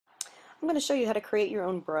I'm going to show you how to create your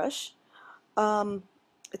own brush. Um,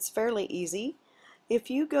 it's fairly easy.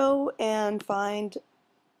 If you go and find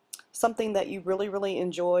something that you really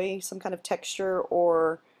enjoy, some kind of texture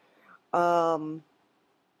or um,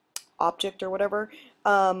 object or whatever,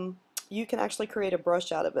 you can actually create a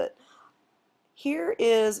brush out of it. Here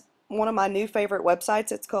is one of my new favorite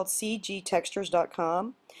websites. It's called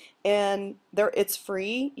cgtextures.com, and it's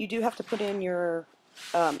free. You do have to put in your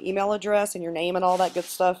email address and your name and all that good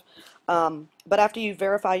stuff. But after you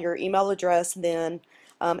verify your email address, then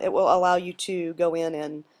it will allow you to go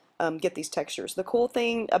in and get these textures. The cool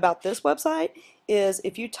thing about this website is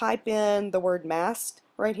if you type in the word masked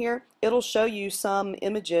right here, it'll show you some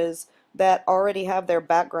images that already have their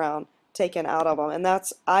background taken out of them, and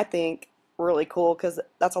that's, I think, really cool because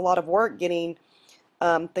that's a lot of work getting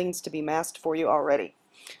things to be masked for you already.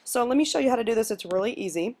 So let me show you how to do this. It's really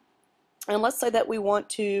easy. And let's say that we want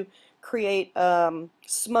to create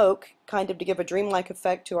smoke, kind of to give a dreamlike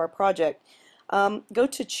effect to our project. Go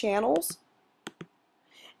to channels,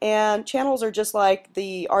 and channels are just like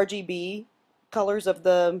the RGB colors of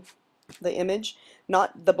the image,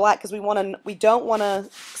 not the black, because we don't want to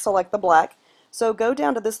select the black. So go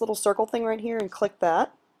down to this little circle thing right here and click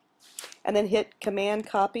that, and then hit Command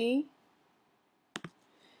Copy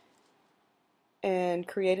and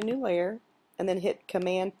create a new layer, and then hit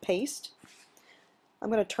Command Paste. I'm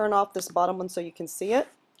going to turn off this bottom one so you can see it.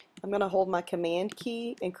 I'm going to hold my Command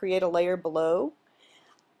key and create a layer below.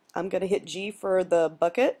 I'm going to hit G for the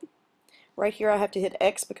bucket. Right here I have to hit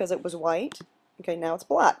X because it was white. Okay, now it's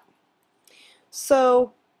black.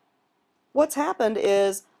 So what's happened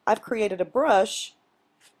is I've created a brush,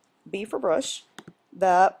 B for brush,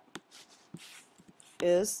 that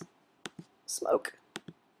is smoke.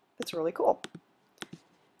 It's really cool.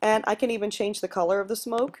 And I can even change the color of the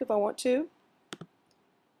smoke if I want to.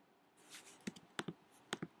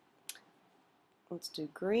 Let's do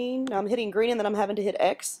green. Now I'm hitting green and then I'm having to hit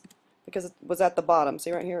X because it was at the bottom.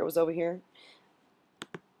 See right here, it was over here.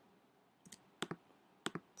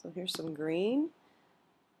 So here's some green.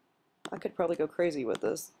 I could probably go crazy with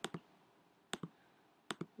this.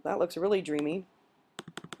 That looks really dreamy.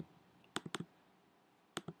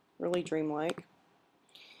 Really dreamlike.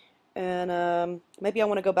 And maybe I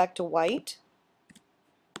want to go back to white.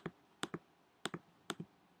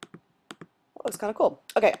 That looks kind of cool.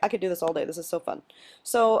 Okay, I could do this all day. This is so fun.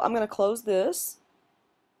 So I'm going to close this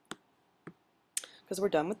because we're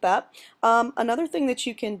done with that. Another thing that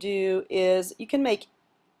you can do is you can make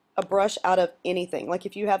a brush out of anything. Like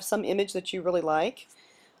if you have some image that you really like,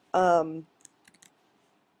 something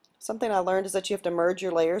I learned is that you have to merge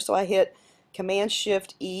your layers. So I hit Command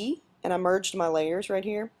Shift E and I merged my layers right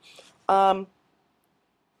here.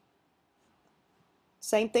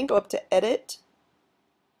 Same thing, go up to Edit,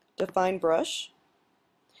 Define Brush,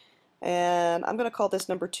 and I'm going to call this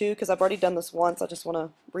number 2 because I've already done this once. I just want to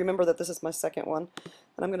remember that this is my second one,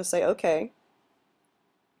 and I'm going to say OK.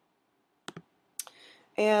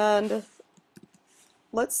 And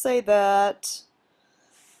let's say that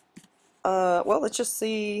well, let's just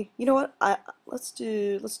see. You know what? Let's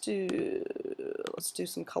do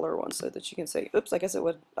some color ones so that you can say, oops, I guess it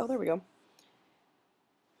would. Oh, there we go.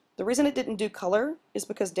 The reason it didn't do color is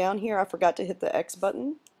because down here I forgot to hit the X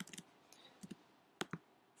button.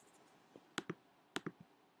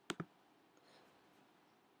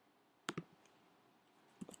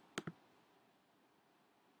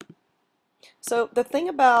 So the thing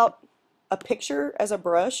about a picture as a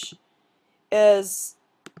brush is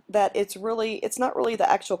that it's not really the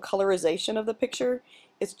actual colorization of the picture.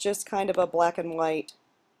 It's just kind of a black and white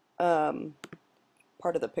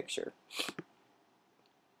part of the picture.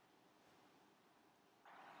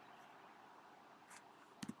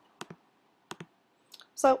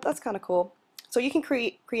 So that's kind of cool. So you can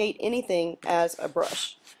create anything as a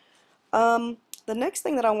brush. The next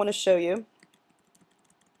thing that I want to show you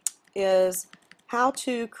is how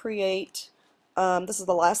to create, this is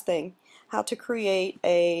the last thing, how to create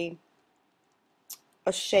a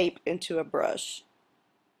shape into a brush.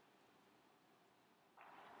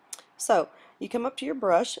 So you come up to your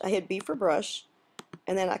brush, I hit B for brush,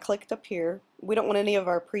 and then I clicked up here. We don't want any of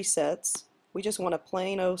our presets. We just want a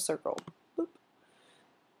plain old circle. Boop.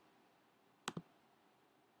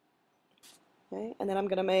 Okay, and then I'm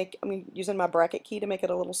using my bracket key to make it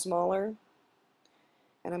a little smaller.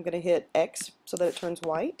 And I'm going to hit X so that it turns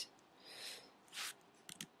white.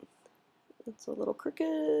 It's a little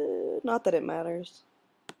crooked. Not that it matters.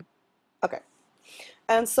 Okay.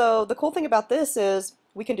 And so the cool thing about this is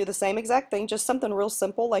we can do the same exact thing, just something real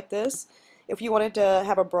simple like this. If you wanted to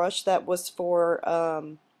have a brush that was for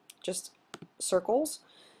just circles,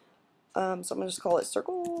 so I'm going to just call it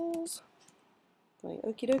circles. Like,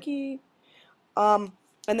 okie dokie.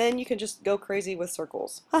 And then you can just go crazy with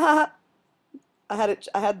circles. I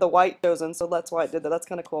had the white chosen, so that's why I did that. That's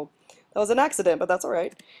kind of cool. That was an accident, but that's all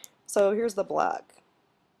right. So here's the black.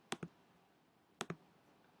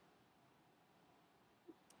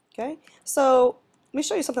 Okay, so let me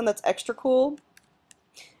show you something that's extra cool,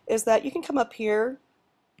 is that you can come up here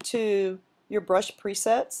to your brush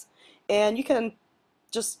presets and you can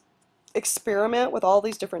just experiment with all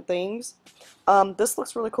these different things. This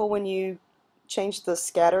looks really cool when you change the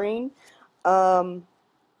scattering. Um,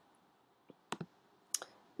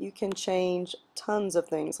 you can change tons of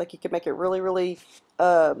things. Like you can make it really, really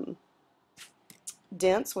um,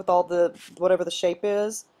 dense with all the whatever the shape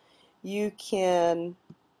is. You can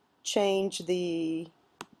change the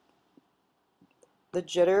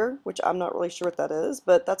jitter, which I'm not really sure what that is,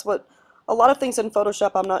 but that's what a lot of things in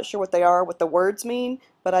Photoshop, I'm not sure what they are, what the words mean,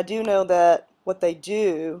 but I do know that what they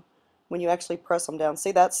do when you actually press them down.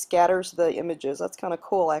 See, that scatters the images. That's kind of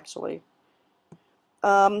cool, actually.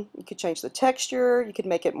 You could change the texture. You could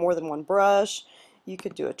make it more than one brush. You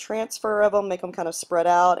could do a transfer of them, make them kind of spread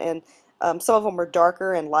out, and some of them are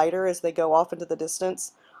darker and lighter as they go off into the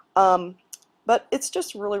distance. But it's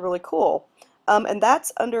just really, really cool. And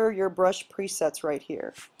that's under your brush presets right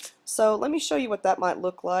here. So let me show you what that might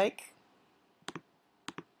look like.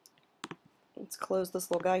 Let's close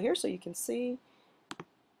this little guy here so you can see.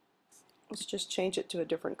 Let's just change it to a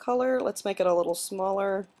different color. Let's make it a little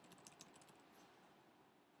smaller.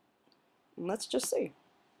 And let's just see.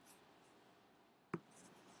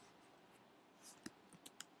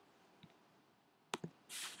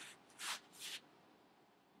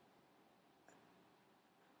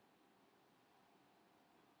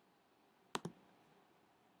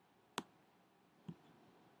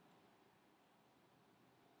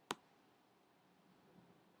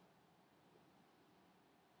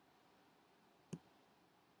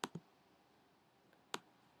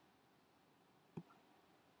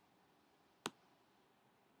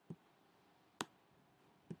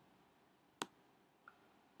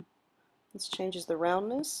 This changes the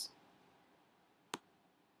roundness.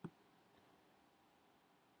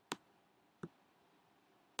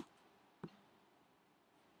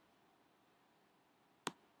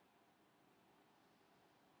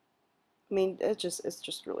 I mean, it's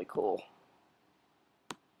just really cool.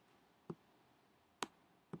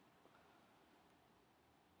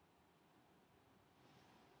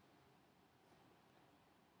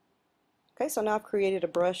 Okay, so now I've created a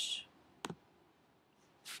brush.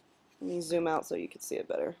 Let me zoom out so you can see it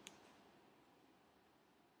better.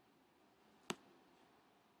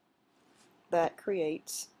 That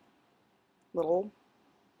creates little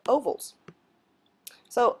ovals.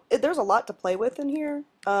 So there's a lot to play with in here,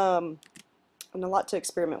 and a lot to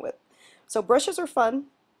experiment with. So brushes are fun,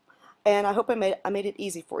 and I hope I made it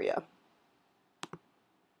easy for you.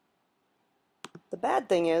 The bad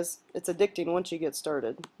thing is, it's addicting once you get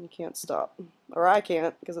started. You can't stop. Or I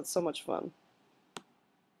can't, because it's so much fun.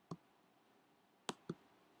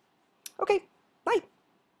 Okay,